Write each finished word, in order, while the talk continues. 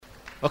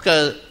ఒక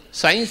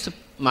సైన్స్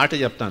మాట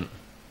చెప్తాను.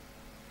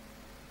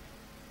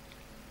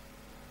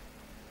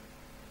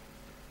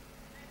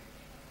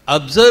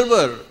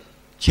 Observer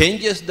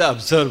changes the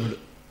observed.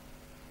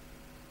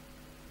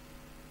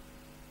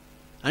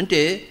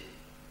 అంటే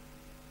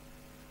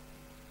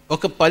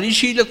ఒక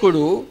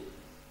పరిశీలకుడు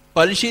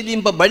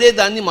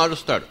పరిశీలింపబడేదాన్ని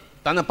మారుస్తాడు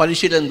తన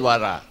పరిశీలన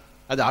ద్వారా.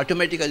 అది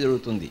ఆటోమేటిక్గా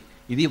జరుగుతుంది.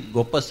 ఇది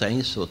గొప్ప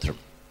సైన్స్ సూత్రం.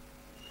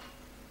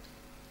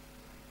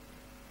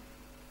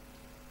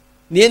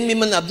 నేను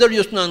మిమ్మల్ని అబ్జర్వ్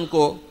చేస్తున్నాను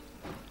అనుకో,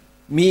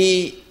 మీ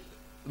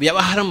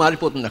వ్యవహారం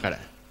మారిపోతుంది. అక్కడ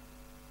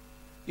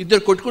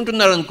ఇద్దరు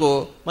కొట్టుకుంటున్నారు అనుకో,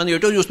 మనం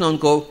ఎటో చూస్తున్నాం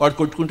అనుకో, వాడు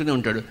కొట్టుకుంటూనే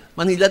ఉంటాడు.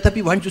 మనం ఇలా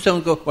తప్పి వాడిని చూసాం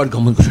అనుకో, వాడు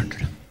గమ్మునుకుని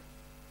ఉంటాడు.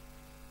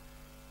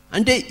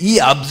 అంటే ఈ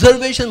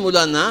అబ్జర్వేషన్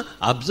మూలాన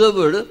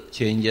అబ్జర్వర్డ్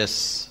చేంజెస్.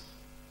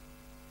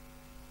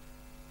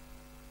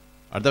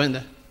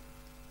 అర్థమైందా?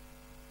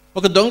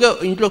 ఒక దొంగ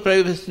ఇంట్లో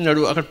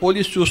ప్రవేశిస్తున్నాడు, అక్కడ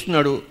పోలీసు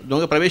చూస్తున్నాడు.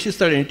 దొంగ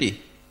ప్రవేశిస్తాడేంటి,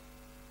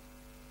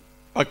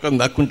 పక్కన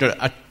దక్కుంటాడు.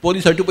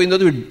 పోలీసు అడ్డుపోయిన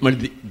తర్వాత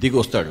మళ్ళీ దిగి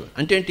వస్తాడు.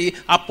 అంటే ఏంటి,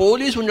 ఆ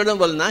పోలీసు ఉండడం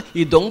వలన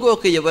ఈ దొంగ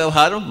ఒక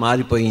వ్యవహారం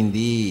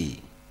మారిపోయింది.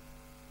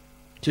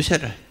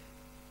 చూసారా?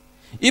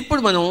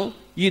 ఇప్పుడు మనం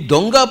ఈ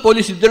దొంగ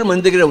పోలీసు ఇద్దరు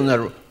మన దగ్గరే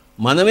ఉన్నారు.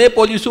 మనమే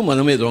పోలీసు,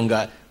 మనమే దొంగ.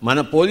 మన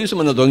పోలీసు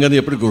మన దొంగని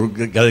ఎప్పుడు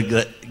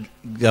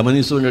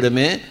గమనిస్తూ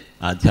ఉండడమే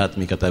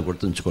ఆధ్యాత్మికత.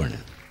 గుర్తుంచుకోండి.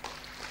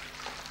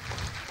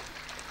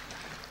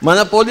 మన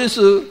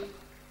పోలీసు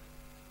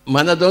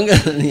మన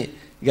దొంగని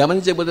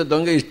గమనించకపోతే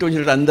దొంగ ఇష్టం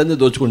వచ్చినట్టు అందరినీ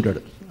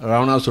దోచుకుంటాడు,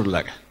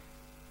 రావణాసురులాగా.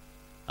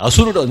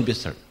 అసురుడు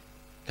అనిపిస్తాడు.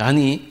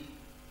 కానీ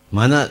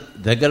మన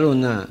దగ్గర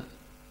ఉన్న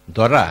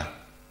దొర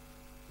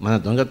మన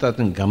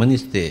దొంగతనం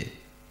గమనిస్తే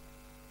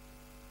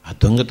ఆ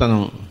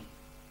దొంగతనం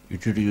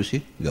ఇటు చూసి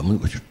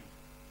గమనించు.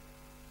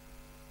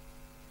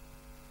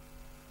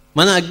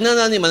 మన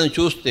అజ్ఞానాన్ని మనం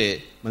చూస్తే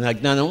మన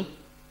అజ్ఞానం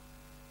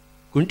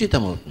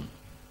కుంఠితమవుతుంది.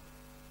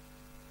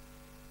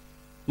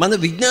 మన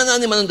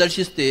విజ్ఞానాన్ని మనం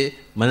దర్శిస్తే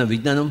మన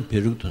విజ్ఞానం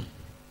పెరుగుతుంది.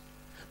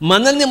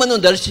 మనల్ని మనం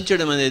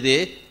దర్శించడం అనేది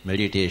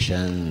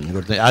మెడిటేషన్,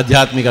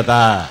 ఆధ్యాత్మికత.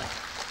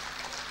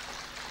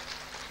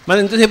 మనం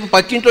ఎంతసేపు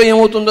పక్కింట్లో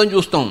ఏమవుతుందో అని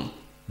చూస్తాం,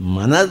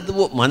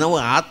 మన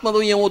ఆత్మలో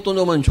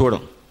ఏమవుతుందో మనం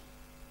చూడం.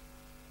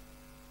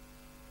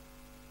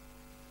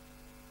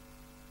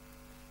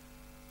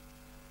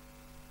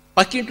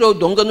 పక్కింట్లో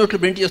దొంగ నోట్లు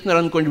ప్రింట్ చేస్తున్నారు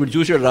అనుకోండి, వీడు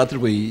చూసాడు రాత్రి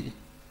పోయి,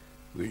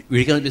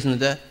 వీడికి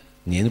అనిపిస్తుందా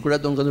నేను కూడా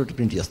దొంగ నోట్లు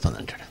ప్రింట్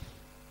చేస్తానంటాడు.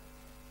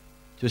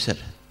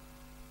 చూశారు?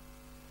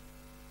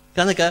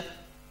 కనుక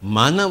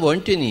మన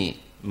ఒంటిని,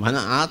 మన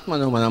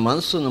ఆత్మను, మన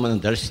మనస్సును మనం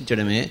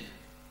దర్శించడమే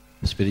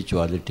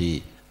స్పిరిచువాలిటీ.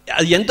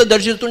 అది ఎంత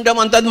దర్శిస్తుంటామో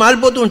అంత అది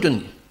మారిపోతూ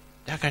ఉంటుంది.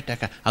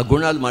 టక ఆ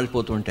గుణాలు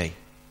మారిపోతూ ఉంటాయి.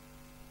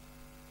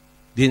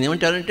 దీన్ని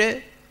ఏమంటారంటే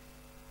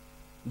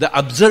ద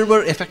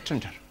అబ్జర్వర్ ఎఫెక్ట్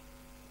అంటారు.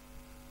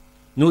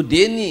 నువ్వు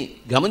దేన్ని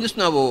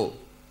గమనిస్తున్నావో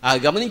ఆ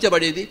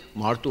గమనించబడేది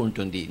మారుతూ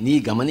ఉంటుంది నీ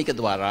గమనిక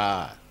ద్వారా.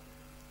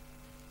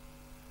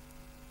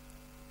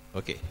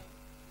 ఓకే,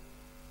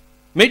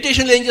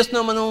 మెడిటేషన్లో ఏం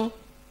చేస్తున్నాం మనం?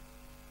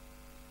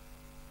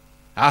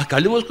 ఆ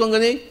కళ్ళు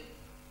మూసుకోగానే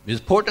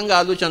విస్ఫోటంగా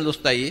ఆలోచనలు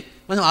వస్తాయి.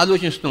 మనం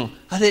ఆలోచిస్తున్నాం,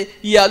 అదే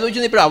ఈ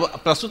ఆలోచన ఇప్పుడు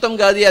ప్రస్తుతం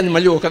కాదు అని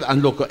మళ్ళీ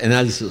అందులో ఒక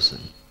ఎనాలిసిస్.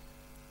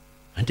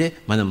 అంటే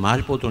మనం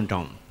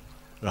మారిపోతుంటాం.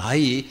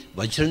 రాయి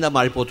వజ్రంగా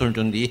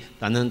మారిపోతుంటుంది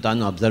తనను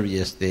తాను అబ్జర్వ్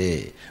చేస్తే.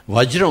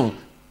 వజ్రం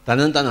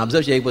తనను తాను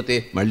అబ్జర్వ్ చేయకపోతే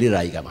మళ్ళీ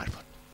రాయిగా మారిపోతుంది.